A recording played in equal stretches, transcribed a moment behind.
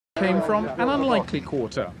came from an unlikely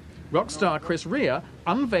quarter. Rockstar Chris Rea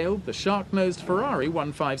unveiled the shark-nosed Ferrari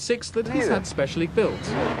 156 that he's had specially built.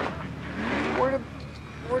 Where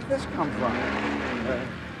did this come from?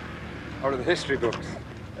 Out of the history books.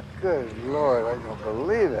 Good Lord, I don't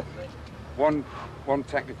believe it. One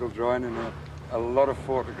technical drawing and a lot of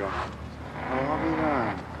photographs. Oh, I'll be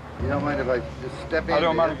darned. You don't mind if I just step in? I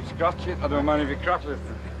don't mind if you scratch it, I don't mind if you crack it.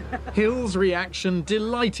 Hill's reaction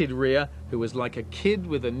delighted Rea, who was like a kid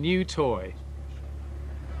with a new toy.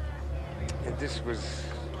 This was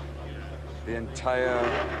the entire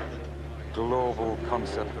global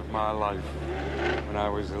concept of my life when I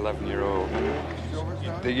was 11-year-old.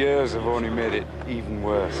 The years have only made it even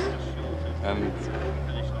worse. And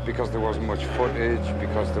because there wasn't much footage,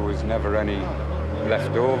 because there was never any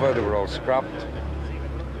left over, they were all scrapped,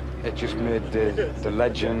 it just made the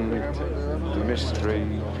legend, the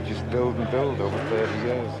mystery, just build and build over 30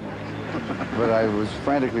 years. But I was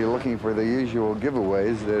frantically looking for the usual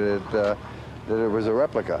giveaways that it was a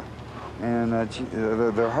replica, and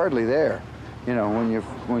they're hardly there. You know,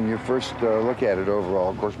 when you first look at it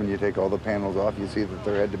overall. Of course, when you take all the panels off, you see that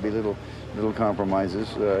there had to be little compromises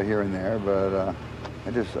here and there. But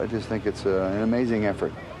I just think it's an amazing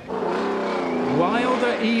effort.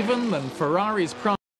 Wilder even than Ferrari's prime.